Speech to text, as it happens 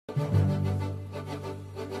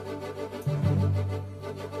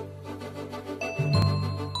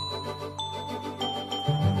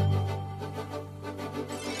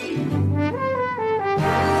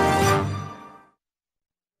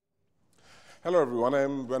Hello everyone,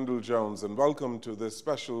 I'm Wendell Jones and welcome to this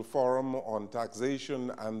special forum on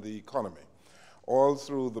taxation and the economy. All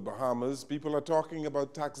through the Bahamas, people are talking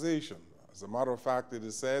about taxation. As a matter of fact, it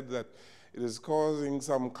is said that it is causing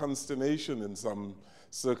some consternation in some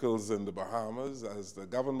circles in the Bahamas as the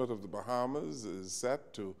government of the Bahamas is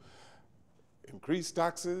set to increase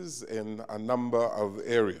taxes in a number of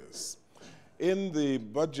areas. In the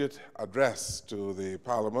budget address to the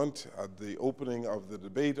Parliament at the opening of the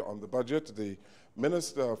debate on the budget, the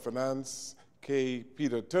Minister of Finance,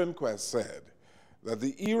 Peter Turnquest, said that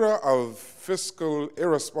the era of fiscal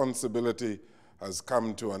irresponsibility has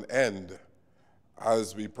come to an end.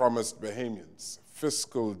 As we promised Bahamians,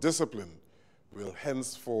 fiscal discipline will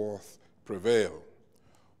henceforth prevail.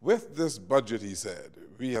 With this budget, he said,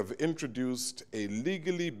 we have introduced a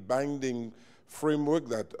legally binding framework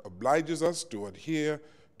that obliges us to adhere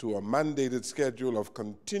to a mandated schedule of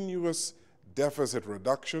continuous deficit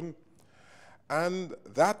reduction, and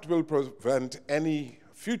that will prevent any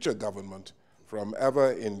future government from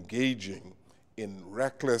ever engaging in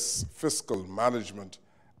reckless fiscal management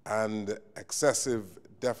and excessive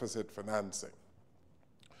deficit financing.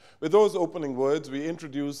 With those opening words, we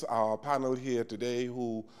introduce our panel here today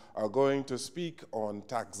who are going to speak on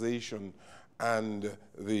taxation and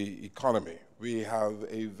the economy. We have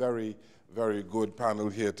a very, very good panel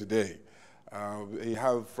here today. We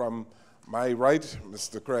have from my right,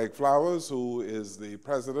 Mr. Craig Flowers, who is the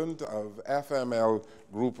president of FML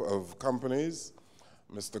Group of Companies,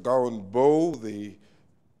 Mr. Gowan Bowe, the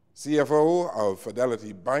CFO of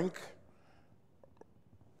Fidelity Bank,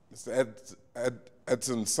 Mr.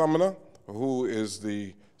 Edson Sumner, who is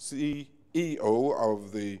the CEO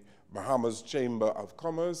of the Bahamas Chamber of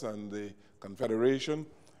Commerce and the Confederation,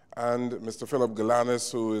 and Mr. Philip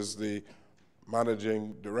Galanis, who is the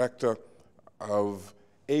Managing Director of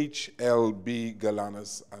HLB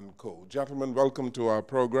Galanis & Co. Gentlemen, welcome to our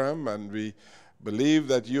program, and we believe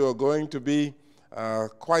that you are going to be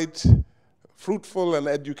quite fruitful and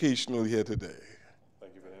educational here today.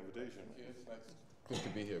 Thank you for the invitation. Good to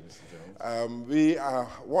be here, Mr. Jones. We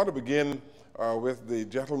want to begin with the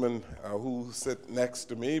gentlemen who sit next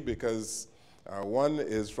to me, because one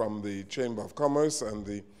is from the Chamber of Commerce and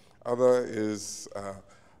the other is a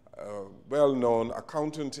well-known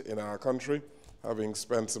accountant in our country, having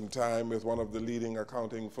spent some time with one of the leading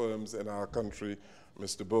accounting firms in our country,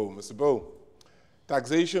 Mr. Bowe. Mr. Bowe,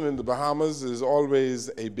 taxation in the Bahamas is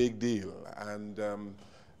always a big deal, and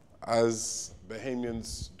as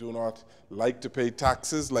Bahamians do not like to pay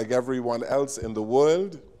taxes like everyone else in the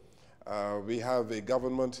world, we have a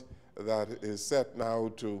government that is set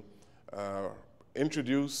now to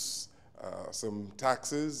introduce some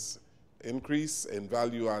taxes, increase in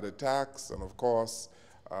value-added tax, and of course,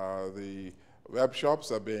 the web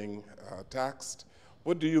shops are being taxed.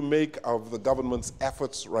 What do you make of the government's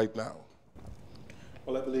efforts right now?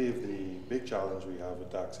 Well, I believe the big challenge we have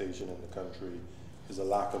with taxation in the country is a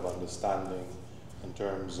lack of understanding in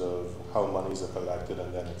terms of how monies are collected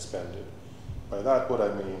and then expended. By that, what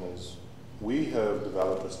I mean is we have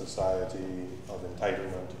developed a society of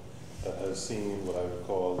entitlement that has seen what I would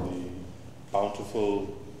call the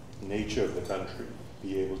bountiful nature of the country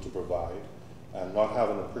be able to provide, and not have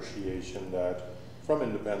an appreciation that from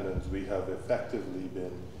independence we have effectively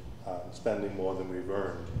been spending more than we've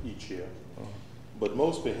earned each year. But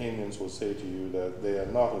most Bahamians will say to you that they are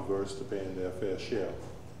not averse to paying their fair share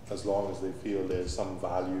as long as they feel there's some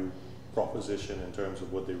value proposition in terms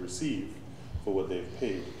of what they receive for what they've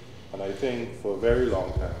paid. And I think for a very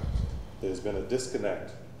long time there's been a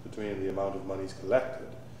disconnect between the amount of monies collected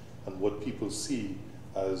and what people see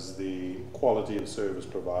as the quality of service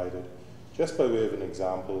provided. Just by way of an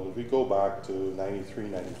example, if we go back to 93,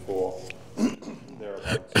 94,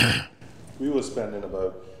 thereabouts, we were spending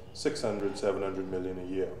about 600, 700 million a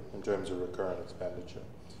year in terms of recurrent expenditure.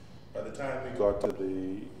 By the time we got to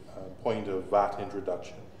the point of VAT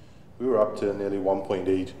introduction, we were up to nearly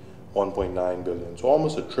 1.8, 1.9 billion, so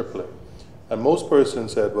almost a tripling. And most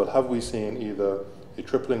persons said, well, have we seen either a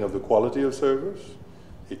tripling of the quality of service,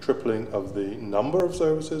 a tripling of the number of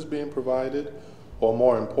services being provided, or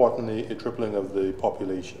more importantly, a tripling of the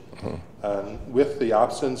population? And with the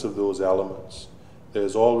absence of those elements,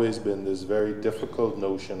 there's always been this very difficult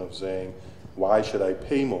notion of saying, why should I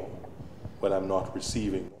pay more when I'm not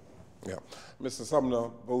receiving more? Yeah. Mr. Sumner,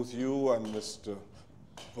 both you and Mr.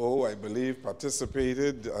 Bowe, I believe,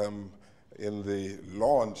 participated in the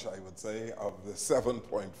launch, I would say, of the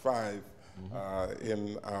 7.5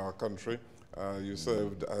 in our country. You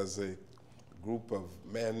served as a group of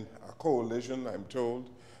men, a coalition, I'm told,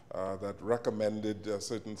 that recommended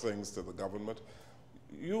certain things to the government.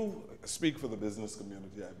 You speak for the business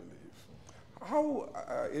community, I believe. How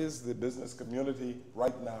is the business community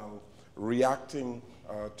right now reacting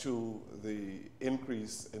to the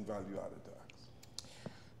increase in value-added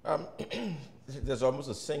tax? There's almost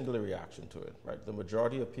a singular reaction to it, right? The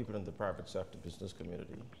majority of people in the private sector business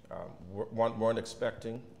community weren't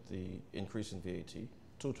expecting the increase in VAT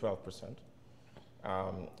to 12%.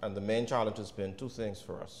 And the main challenge has been two things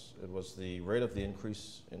for us. It was the rate of the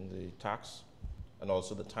increase in the tax and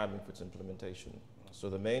also the timing for its implementation. So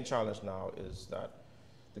the main challenge now is that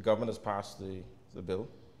the government has passed the bill.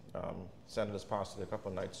 Senate has passed it a couple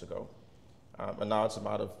of nights ago. And now it's a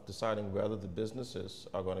matter of deciding whether the businesses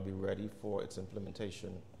are going to be ready for its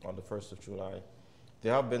implementation on the 1st of July.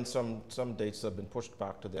 There have been some dates that have been pushed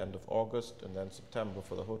back to the end of August and then September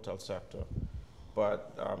for the hotel sector.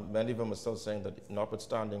 But many of them are still saying that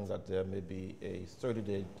notwithstanding that there may be a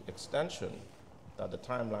 30-day extension, that the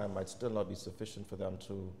timeline might still not be sufficient for them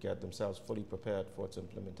to get themselves fully prepared for its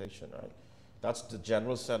implementation, right? That's the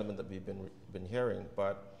general sentiment that we've been hearing.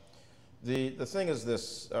 But the thing is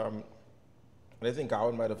this, and I think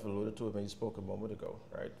Gowan might have alluded to it when he spoke a moment ago,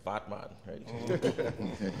 right? VAT man, right?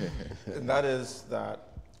 And that is that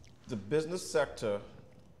the business sector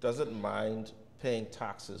doesn't mind paying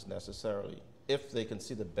taxes necessarily if they can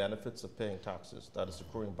see the benefits of paying taxes that is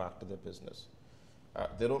accruing back to their business.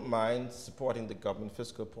 They don't mind supporting the government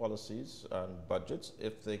fiscal policies and budgets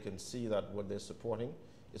if they can see that what they're supporting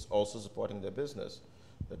is also supporting their business.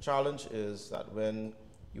 The challenge is that when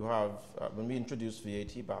you have, when we introduced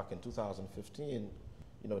VAT back in 2015,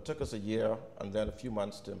 it took us a year and then a few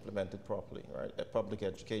months to implement it properly, right? At public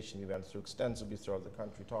education, we went through extensively throughout the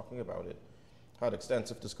country talking about it, had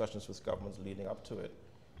extensive discussions with governments leading up to it.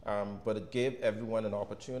 But it gave everyone an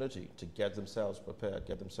opportunity to get themselves prepared,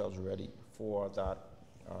 get themselves ready for that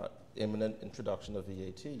imminent introduction of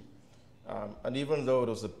VAT. And even though it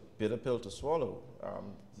was a bitter pill to swallow,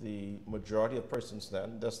 the majority of persons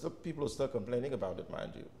then, there's still people who are still complaining about it,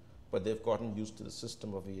 mind you, but they've gotten used to the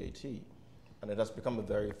system of VAT. And it has become a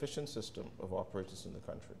very efficient system of operations in the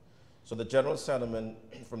country. So the general sentiment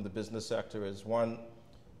from the business sector is one,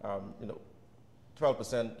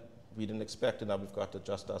 12%, we didn't expect it, now we've got to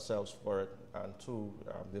adjust ourselves for it. And two,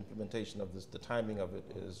 the implementation of this, the timing of it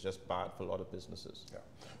is just bad for a lot of businesses. Yeah.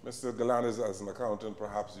 Mr. Galanis, as an accountant,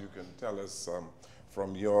 perhaps you can tell us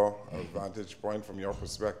from your vantage point, from your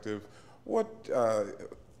perspective, what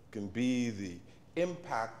can be the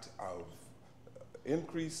impact of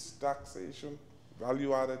increased taxation,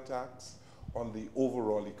 value-added tax, on the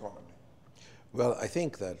overall economy? Well, I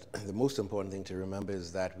think that the most important thing to remember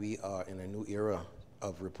is that we are in a new era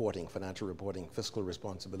of reporting, financial reporting, fiscal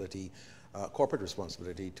responsibility, corporate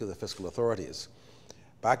responsibility to the fiscal authorities.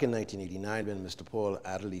 Back in 1989, when Mr. Paul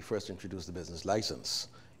Adderley first introduced the business license,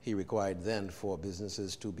 he required then for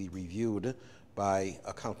businesses to be reviewed by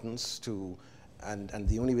accountants and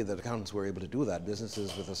the only way that accountants were able to do that,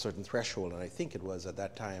 businesses with a certain threshold, and I think it was at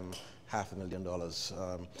that time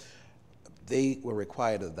 $500,000, they were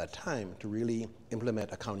required at that time to really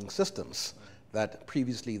implement accounting systems that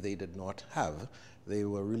previously they did not have. They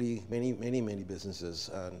were really, many businesses,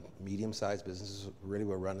 medium-sized businesses really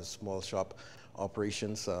were run as small shop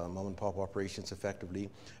operations, mom-and-pop operations effectively.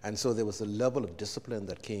 And so there was a level of discipline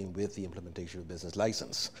that came with the implementation of business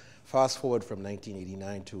license. Fast forward from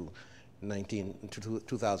 1989 to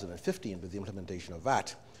 2015 with the implementation of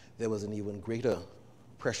VAT, there was an even greater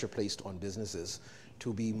pressure placed on businesses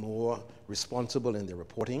to be more responsible in their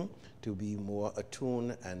reporting, to be more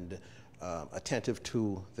attuned and attentive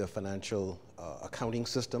to the financial accounting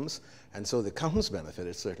systems. And so the accountants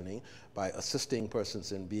benefited certainly by assisting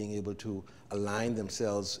persons in being able to align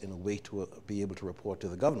themselves in a way to be able to report to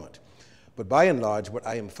the government. But by and large, what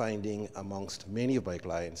I am finding amongst many of my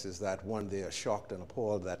clients is that, one, they are shocked and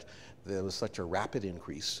appalled that there was such a rapid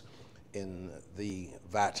increase in the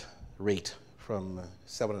VAT rate from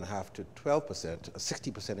 7.5% to 12%, a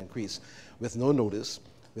 60% increase with no notice,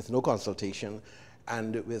 with no consultation,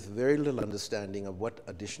 and with very little understanding of what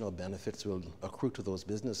additional benefits will accrue to those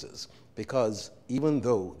businesses. Because even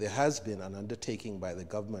though there has been an undertaking by the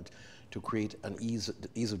government to create an ease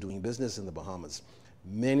of doing business in the Bahamas,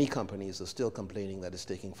 many companies are still complaining that it's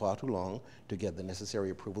taking far too long to get the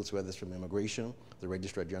necessary approvals, whether it's from immigration, the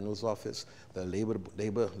Registrar General's office, the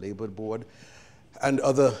labor board, and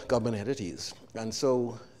other government entities. And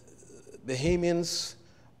so Bahamians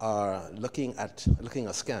are looking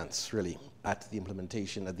askance, really, at the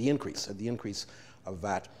implementation, at the increase of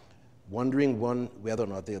VAT, wondering, one, whether or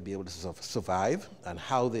not they'll be able to survive and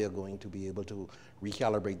how they are going to be able to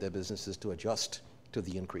recalibrate their businesses to adjust to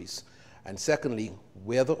the increase. And secondly,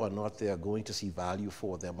 whether or not they are going to see value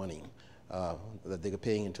for their money that they are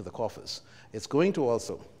paying into the coffers. It's going to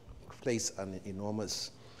also, place an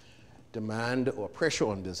enormous demand or pressure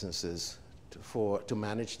on businesses to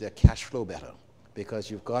manage their cash flow better.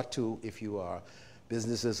 Because you've got to, if you are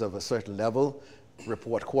businesses of a certain level,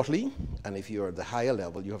 report quarterly, and if you're at the higher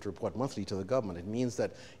level, you have to report monthly to the government. It means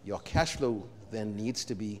that your cash flow then needs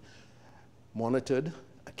to be monitored,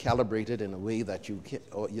 calibrated in a way that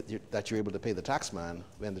that you're able to pay the taxman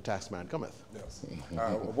when the taxman cometh. Yes.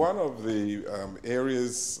 One of the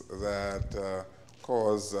areas that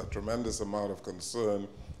cause a tremendous amount of concern,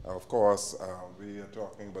 of course, we are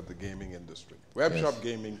talking about the gaming industry. Web shop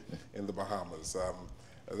gaming in the Bahamas.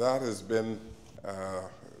 That has been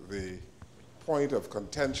the point of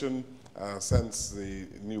contention since the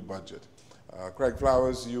new budget. Craig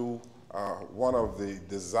Flowers, you are one of the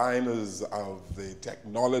designers of the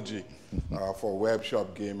technology for web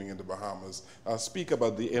shop gaming in the Bahamas. Speak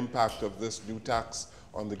about the impact of this new tax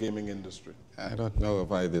on the gaming industry. I don't know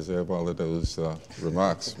if I deserve all of those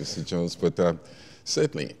remarks, Mr. Jones, but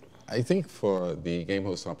certainly, I think for the game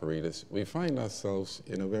host operators, we find ourselves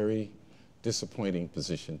in a very disappointing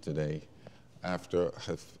position today after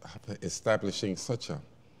establishing such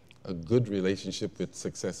a good relationship with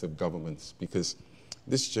successive governments, because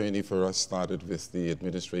this journey for us started with the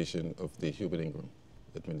administration of the Hubert Ingram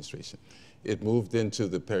administration. It moved into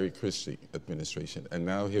the Perry Christie administration, and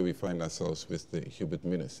now here we find ourselves with the Hubert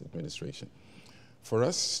Minnis administration. For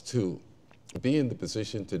us to be in the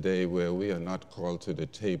position today where we are not called to the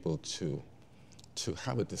table to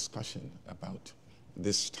have a discussion about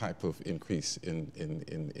this type of increase in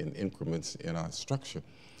increments in our structure,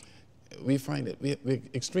 we find it we're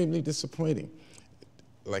extremely disappointing.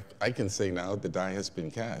 Like I can say now, the die has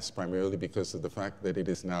been cast, primarily because of the fact that it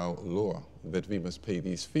is now law that we must pay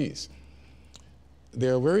these fees.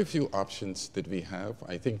 There are very few options that we have.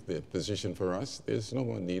 I think the position for us, there's no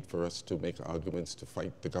more need for us to make arguments to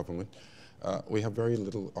fight the government. We have very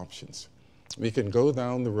little options. We can go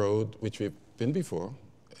down the road, which we've been before,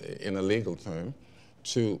 in a legal term,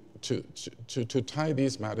 to tie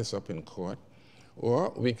these matters up in court,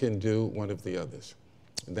 or we can do one of the others.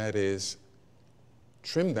 That is,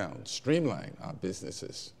 trim down, streamline our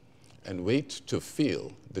businesses, and wait to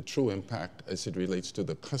feel the true impact as it relates to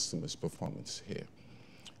the customer's performance here.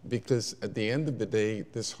 Because at the end of the day,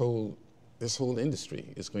 this whole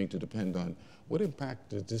industry is going to depend on what impact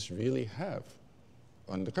does this really have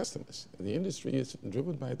on the customers. The industry is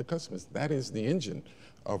driven by the customers. That is the engine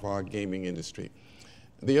of our gaming industry.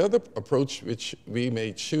 The other approach which we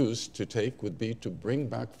may choose to take would be to bring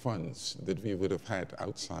back funds that we would have had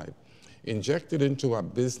outside, injected into our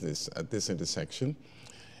business at this intersection,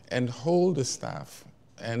 and hold the staff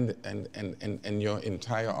and your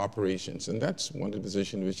entire operations. And that's one of the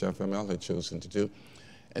positions which FML had chosen to do.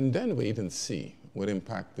 And then wait and see what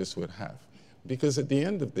impact this would have. Because at the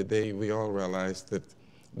end of the day, we all realize that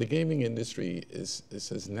the gaming industry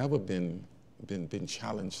has never been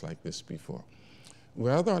challenged like this before.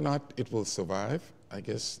 Whether or not it will survive, I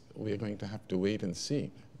guess we're going to have to wait and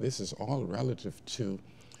see. This is all relative to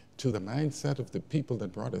the mindset of the people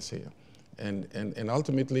that brought us here. And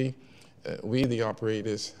ultimately, we, the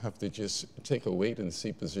operators, have to just take a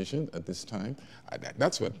wait-and-see position at this time.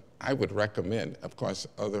 That's what I would recommend. Of course,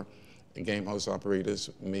 other game house operators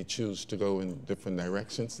may choose to go in different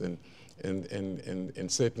directions, and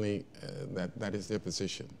certainly that is their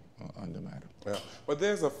position on the matter. Yeah, but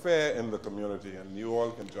there's a fear in the community, and you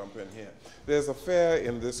all can jump in here. There's a fear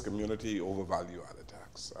in this community over value-added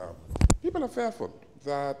tax. People are fearful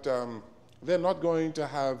that they're not going to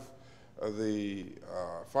have the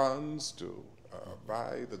funds to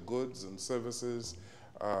buy the goods and services,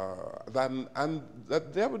 and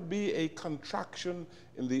that there would be a contraction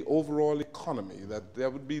in the overall economy, that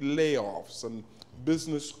there would be layoffs and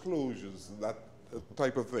business closures, that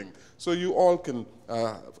type of thing. So you all can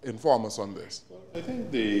inform us on this. Well, I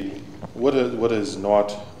think what has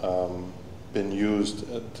not been used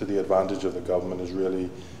to the advantage of the government is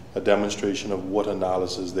really a demonstration of what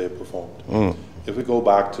analysis they performed. If we go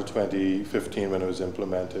back to 2015 when it was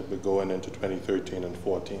implemented, but going into 2013 and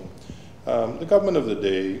 14, the government of the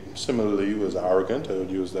day similarly was arrogant, I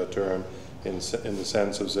would use that term, in the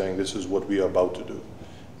sense of saying this is what we are about to do.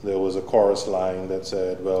 There was a chorus line that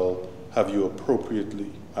said, well, have you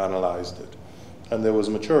appropriately analyzed it? And there was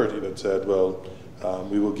a maturity that said, well,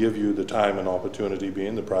 we will give you the time and opportunity,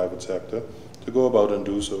 being the private sector, to go about and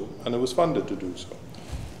do so, and it was funded to do so.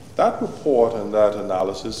 That report and that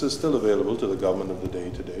analysis is still available to the government of the day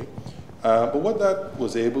today. But what that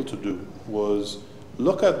was able to do was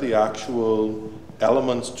look at the actual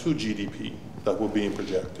elements to GDP that were being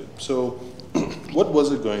projected. So what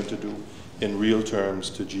was it going to do in real terms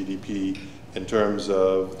to GDP in terms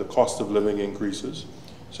of the cost of living increases,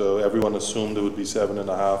 So everyone assumed it would be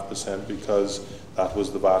 7.5% because that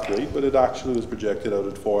was the VAT rate, but it actually was projected out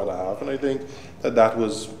at 4.5%. And I think that that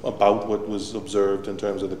was about what was observed in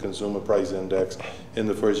terms of the consumer price index in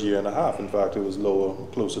the first year and a half. In fact, it was lower,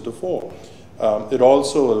 closer to 4%. It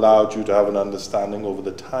also allowed you to have an understanding over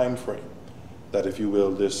the time frame that, if you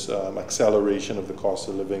will, this acceleration of the cost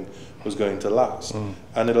of living was going to last.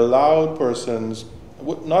 And it allowed persons,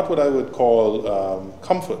 not what I would call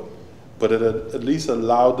comfort, but it at least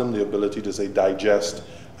allowed them the ability to say digest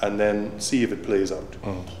and then see if it plays out.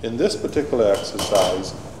 In this particular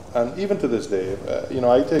exercise, and even to this day,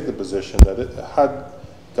 I take the position that had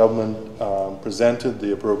government presented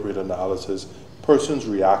the appropriate analysis, persons'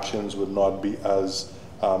 reactions would not be as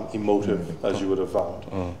emotive as you would have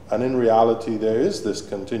found. And in reality, there is this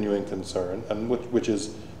continuing concern, and which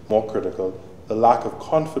is more critical, the lack of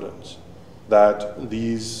confidence that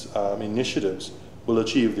these initiatives will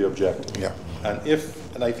achieve the objective. Yeah.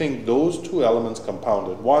 And I think those two elements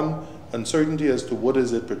compounded. One, uncertainty as to what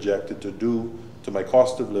is it projected to do to my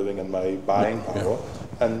cost of living and my buying power.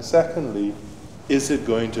 And secondly, is it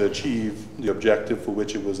going to achieve the objective for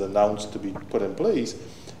which it was announced to be put in place?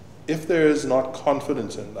 If there is not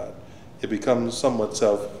confidence in that, it becomes somewhat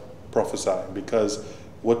self-prophesying, because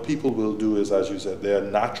what people will do is, as you said, their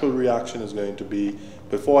natural reaction is going to be,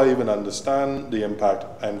 before I even understand the impact,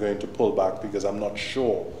 I'm going to pull back because I'm not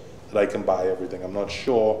sure that I can buy everything. I'm not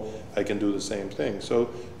sure I can do the same thing. So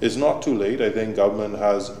it's not too late. I think government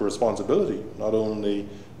has a responsibility. Not only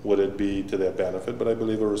would it be to their benefit, but I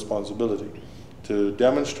believe a responsibility to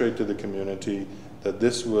demonstrate to the community that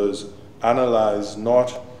this was analyzed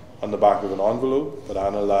not on the back of an envelope, but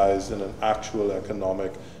analyzed in an actual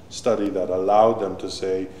economic study that allowed them to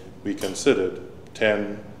say, we considered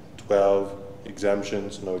 10, 12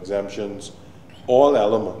 exemptions, no exemptions, all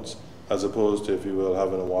elements, as opposed to, if you will,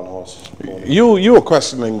 having a one-horse pony. You were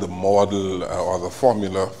questioning the model or the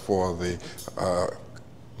formula for the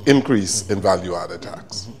increase in value-added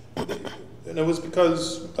tax. And it was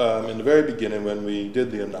because in the very beginning, when we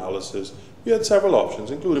did the analysis, we had several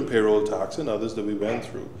options, including payroll tax and others that we went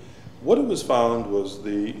through. What it was found was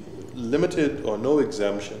the limited or no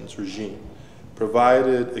exemptions regime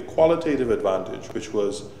provided a qualitative advantage, which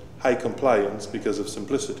was high compliance because of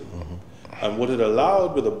simplicity. And what it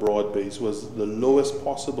allowed with a broad base was the lowest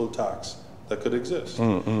possible tax that could exist.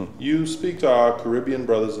 You speak to our Caribbean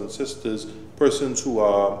brothers and sisters, persons who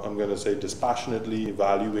are, I'm going to say, dispassionately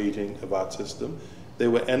evaluating a VAT system. They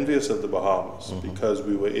were envious of the Bahamas because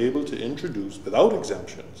we were able to introduce, without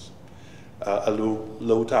exemptions, a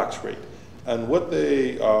low tax rate. And what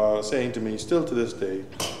they are saying to me still to this day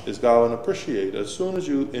is, Gowan, appreciate, as soon as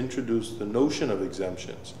you introduce the notion of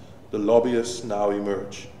exemptions, the lobbyists now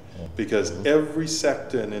emerge. Because every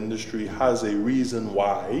sector and industry has a reason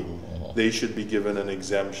why they should be given an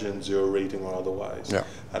exemption, zero rating or otherwise.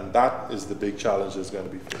 And that is the big challenge that's going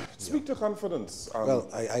to be faced. Speak to confidence. Well,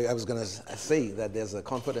 I was going to say that there's a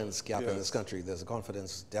confidence gap in this country. There's a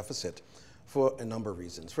confidence deficit for a number of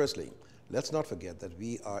reasons. Firstly, let's not forget that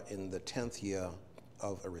we are in the 10th year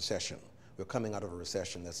of a recession. We're coming out of a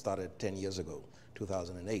recession that started 10 years ago,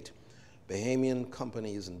 2008. Bahamian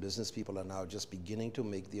companies and business people are now just beginning to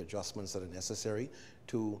make the adjustments that are necessary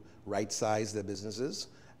to right-size their businesses,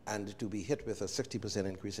 and to be hit with a 60%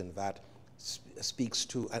 increase in VAT speaks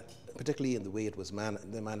to, particularly in the way it was the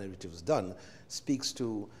manner in which it was done, speaks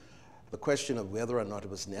to the question of whether or not it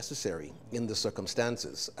was necessary in the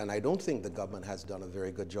circumstances. And I don't think the government has done a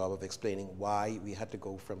very good job of explaining why we had to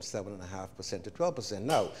go from 7.5% to 12%.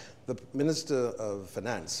 Now, the Minister of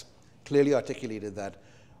Finance clearly articulated that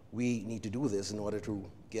we need to do this in order to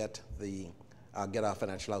get our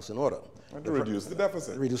financial house in order. And to reduce the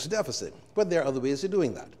deficit. Reduce the deficit. But there are other ways of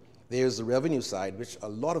doing that. There's the revenue side, which a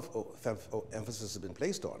lot of emphasis has been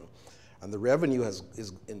placed on. And the revenue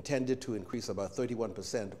is intended to increase about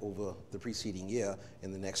 31% over the preceding year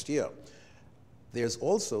in the next year. There's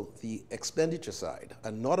also the expenditure side,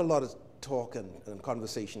 and not a lot of talk and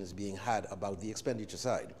conversation is being had about the expenditure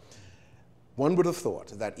side. One would have thought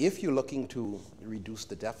that if you're looking to reduce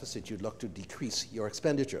the deficit, you'd look to decrease your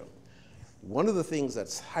expenditure. One of the things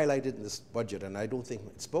that's highlighted in this budget, and I don't think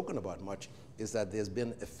it's spoken about much, is that there's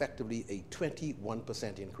been effectively a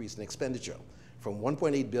 21% increase in expenditure, from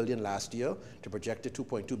 1.8 billion last year to projected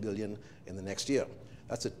 2.2 billion in the next year.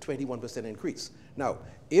 That's a 21% increase. Now,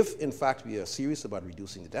 if in fact we are serious about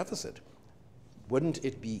reducing the deficit, wouldn't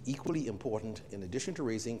it be equally important, in addition to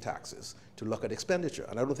raising taxes, to look at expenditure?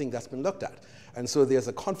 And I don't think that's been looked at. And so there's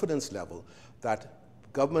a confidence level that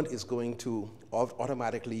government is going to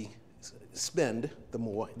automatically spend the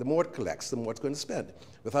more it collects, the more it's going to spend,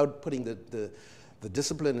 without putting the the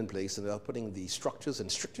discipline in place and they are putting the structures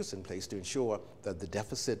and strictures in place to ensure that the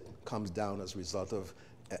deficit comes down as a result of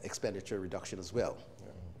expenditure reduction as well.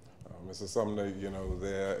 Yeah. Mr. Sumner, you know,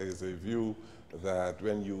 there is a view that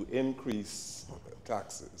when you increase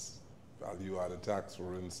taxes, value-added tax,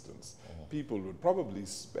 for instance, people would probably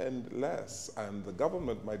spend less, and the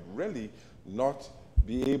government might really not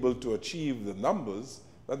be able to achieve the numbers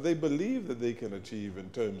that they believe that they can achieve in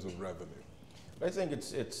terms of revenue. I think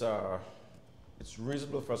it's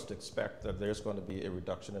reasonable for us to expect that there's going to be a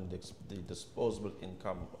reduction in the disposable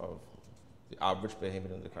income of the average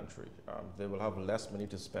Bahamian in the country. They will have less money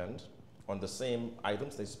to spend on the same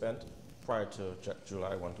items they spent prior to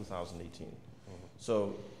July 1, 2018.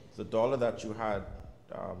 So the dollar that you had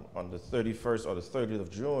on the 31st or the 30th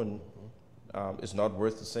of June is not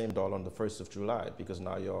worth the same dollar on the 1st of July, because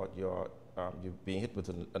now you're being hit with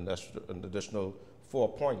an additional 4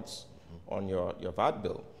 points on your VAT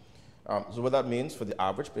bill. So what that means for the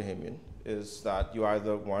average Bahamian is that you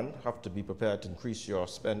either, one, have to be prepared to increase your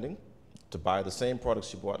spending to buy the same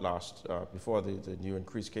products you bought before the new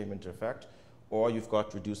increase came into effect, or you've got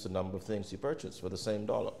to reduce the number of things you purchase for the same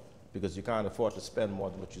dollar, because you can't afford to spend more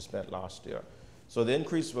than what you spent last year. So the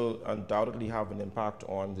increase will undoubtedly have an impact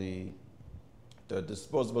on the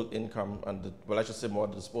disposable income and, well, I should say more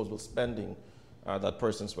the disposable spending that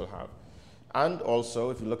persons will have. And also,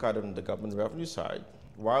 if you look at it on the government revenue side,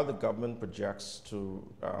 while the government projects to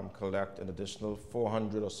collect an additional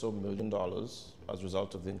 $400 or so million as a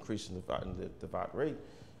result of the increase in the VAT rate,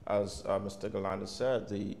 as Mr. Galana said,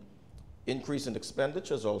 the increase in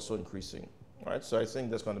expenditure is also increasing, right? So I think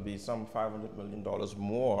there's going to be some $500 million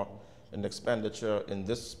more in expenditure in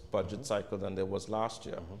this budget cycle than there was last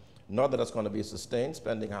year. Not that that's going to be a sustained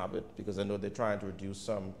spending habit, because I know they're trying to reduce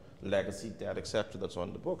some legacy debt, et cetera, that's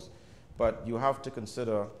on the books. But you have to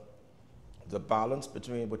consider the balance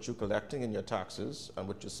between what you're collecting in your taxes and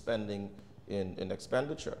what you're spending in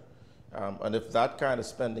expenditure. And if that kind of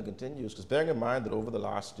spending continues, because bearing in mind that over the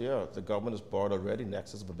last year, the government has borrowed already in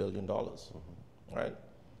excess of $1 billion, right?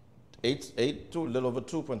 A little over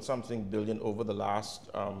 2 point something billion over the last,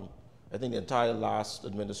 I think the entire last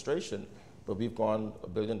administration, but we've gone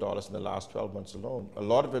 $1 billion in the last 12 months alone. A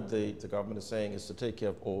lot of it, the government is saying, is to take care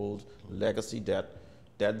of old legacy debt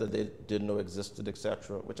that they didn't know existed, et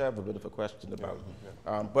cetera, which I have a bit of a question about.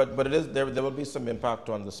 But it is, there will be some impact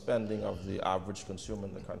on the spending of the average consumer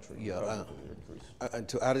in the country. Yeah, and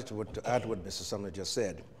to add what Mr. Sumner just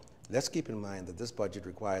said, let's keep in mind that this budget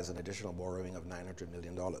requires an additional borrowing of $900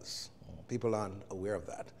 million. People aren't aware of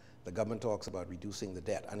that. The government talks about reducing the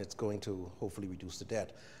debt, and it's going to hopefully reduce the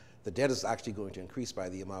debt. The debt is actually going to increase by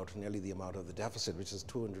the amount, nearly the amount of the deficit, which is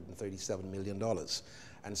 $237 million.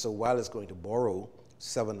 And so while it's going to borrow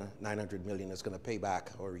 $900 million, it's going to pay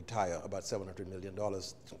back or retire about $700 million,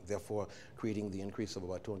 therefore creating the increase of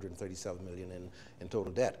about $237 million in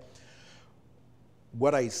total debt.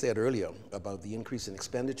 What I said earlier about the increase in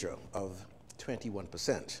expenditure of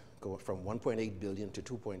 21%, going from $1.8 billion to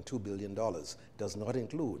 $2.2 billion, does not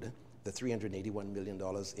include the $381 million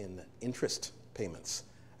in interest payments.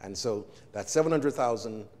 And so that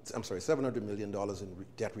 $700 million in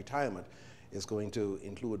debt retirement is going to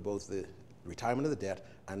include both the retirement of the debt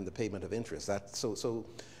and the payment of interest. So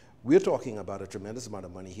we're talking about a tremendous amount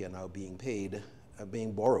of money here now being paid,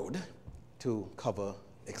 being borrowed to cover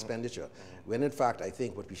expenditure. When in fact, I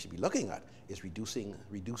think what we should be looking at is reducing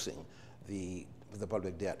the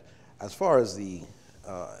public debt. As far as the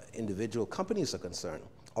individual companies are concerned,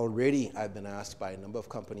 already I've been asked by a number of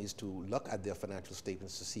companies to look at their financial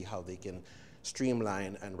statements to see how they can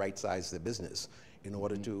streamline and right-size their business in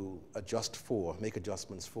order to make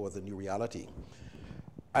adjustments for the new reality.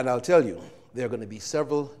 And I'll tell you, there are going to be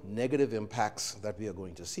several negative impacts that we are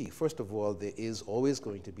going to see. First of all, there is always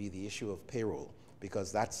going to be the issue of payroll,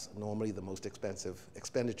 because that's normally the most expensive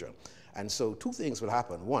expenditure. And so two things will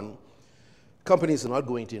happen. One, companies are not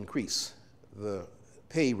going to increase the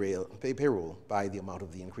payroll by the amount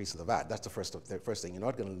of the increase of the VAT. That's the first thing. You're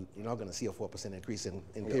not going to see a 4% increase in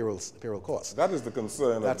payroll costs. That is the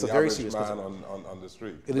concern of the average man on the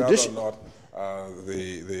street. In addition, whether or not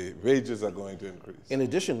the wages are going to increase. In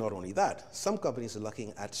addition, not only that, some companies are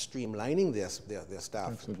looking at streamlining their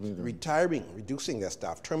staff, reducing their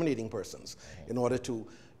staff, terminating persons in order to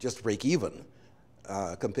just break even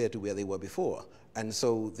compared to where they were before. And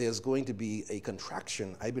so there's going to be a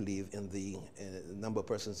contraction, I believe, in the number of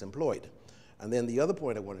persons employed. And then the other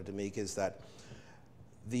point I wanted to make is that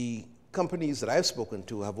the companies that I've spoken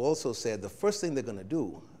to have also said the first thing they're going to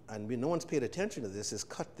do, and no one's paid attention to this, is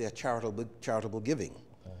cut their charitable giving.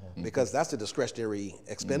 because that's a discretionary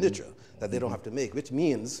expenditure that they don't have to make, which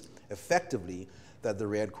means effectively that the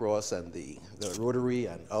Red Cross and the Rotary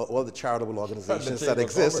and all the charitable organizations that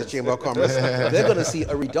exist, the Chamber of Commerce, they're going to see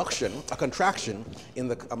a reduction, a contraction in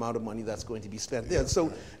the amount of money that's going to be spent there.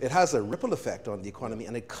 So it has a ripple effect on the economy,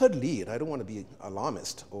 and it could lead, I don't want to be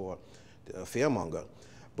alarmist or fearmonger,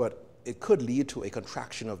 but it could lead to a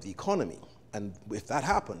contraction of the economy. And if that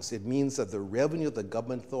happens, it means that the revenue the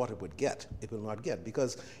government thought it would get, it will not get,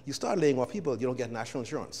 because you start laying off people, you don't get national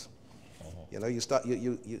insurance. You know,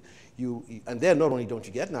 and then not only don't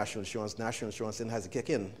you get national insurance then has to kick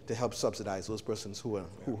in to help subsidize those persons who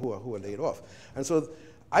are laid off. And so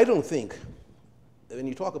I don't think, when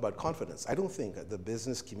you talk about confidence, I don't think the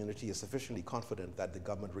business community is sufficiently confident that the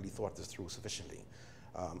government really thought this through sufficiently.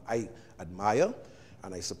 I admire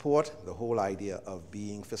and I support the whole idea of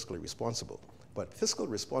being fiscally responsible. But fiscal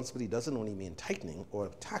responsibility doesn't only mean tightening or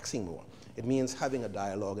taxing more. It means having a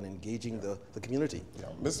dialogue and engaging the community. Yeah.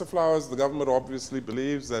 Mr. Flowers, the government obviously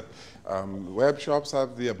believes that web shops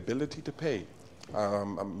have the ability to pay.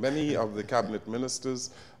 Many of the cabinet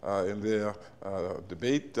ministers in their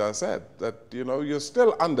debate said that, you know, you're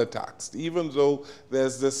still undertaxed, even though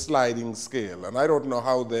there's this sliding scale. And I don't know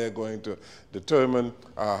how they're going to determine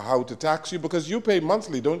how to tax you, because you pay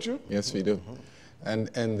monthly, don't you? Yes, we do.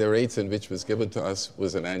 And the rates in which was given to us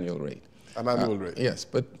was an annual rate. An annual rate. Yes,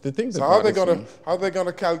 but the thing that so how are they going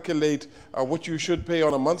to calculate what you should pay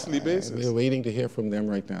on a monthly basis? We're waiting to hear from them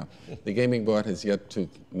right now. The gaming board has yet to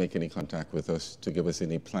make any contact with us to give us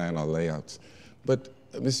any plan or layouts. But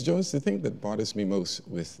Mr. Jones, the thing that bothers me most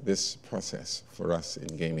with this process for us in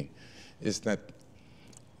gaming is that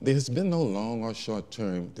there has been no long or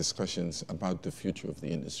short-term discussions about the future of the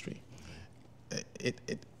industry.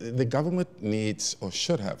 The government needs or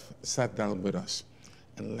should have sat down with us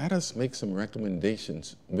and let us make some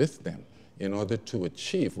recommendations with them in order to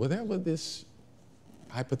achieve whatever this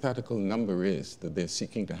hypothetical number is that they're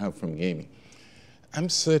seeking to have from gaming. I'm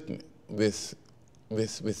certain with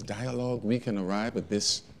dialogue we can arrive at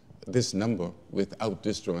this number without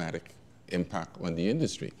this dramatic impact on the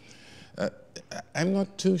industry. I'm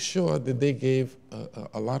not too sure that they gave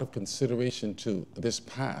a lot of consideration to this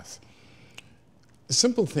path.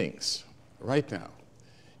 Simple things right now.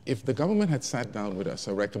 If the government had sat down with us,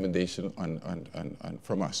 a recommendation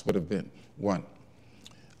from us would have been, one,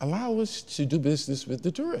 allow us to do business with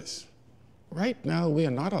the tourists. Right now, we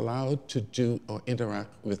are not allowed to do or interact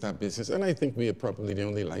with our business, and I think we are probably the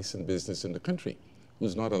only licensed business in the country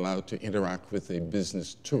who's not allowed to interact with a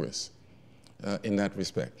business tourist in that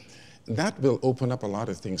respect. That will open up a lot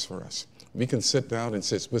of things for us. We can sit down and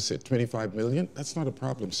say, what's it, 25 million? That's not a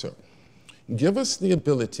problem, sir. Give us the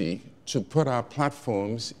ability to put our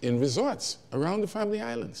platforms in resorts around the Family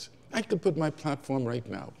Islands. I could put my platform right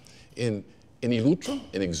now in Eleuthera,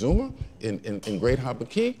 in Exuma, in Great Harbor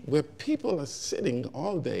Key, where people are sitting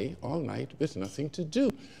all day, all night with nothing to do.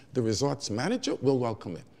 The resort's manager will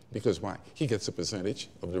welcome it. Because why? He gets a percentage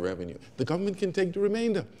of the revenue. The government can take the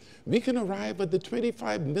remainder. We can arrive at the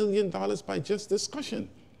 $25 million by just discussion.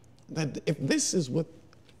 That if this is what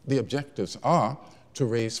the objectives are, to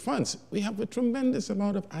raise funds. We have a tremendous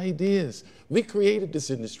amount of ideas. We created this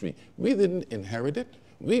industry. We didn't inherit it.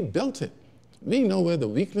 We built it. We know where the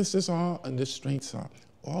weaknesses are and the strengths are.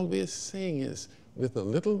 All we're saying is, with a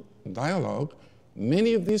little dialogue,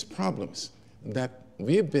 many of these problems that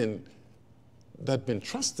been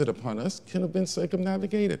trusted upon us can have been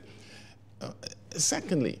circumnavigated.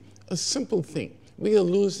 Secondly, a simple thing. We are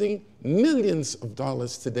losing millions of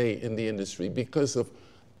dollars today in the industry because of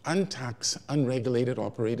untaxed, unregulated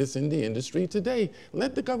operators in the industry today.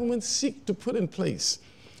 Let the government seek to put in place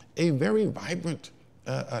a very vibrant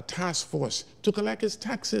task force to collect its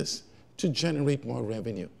taxes to generate more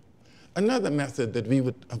revenue. Another method that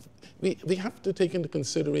we have to take into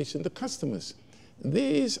consideration the customers.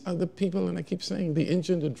 These are the people, and I keep saying, the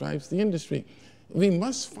engine that drives the industry. We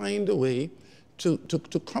must find a way to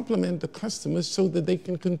complement the customers so that they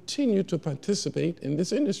can continue to participate in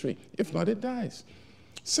this industry. If not, it dies.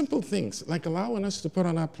 Simple things like allowing us to put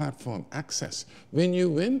on our platform access. When you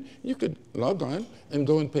win, you could log on and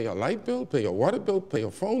go and pay a light bill, pay a water bill, pay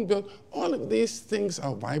a phone bill. All of these things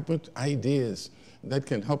are vibrant ideas that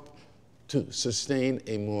can help to sustain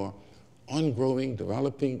a more ongoing,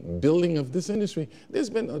 developing, building of this industry.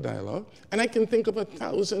 There's been no dialogue, and I can think of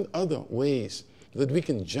 1,000 other ways that we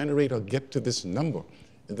can generate or get to this number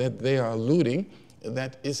that they are alluding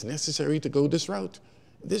that is necessary to go this route.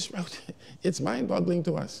 This route, it's mind-boggling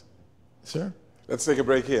to us. Sir? Let's take a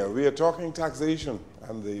break here. We are talking taxation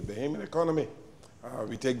and the Bahamian economy.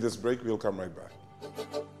 We take this break, we'll come right back.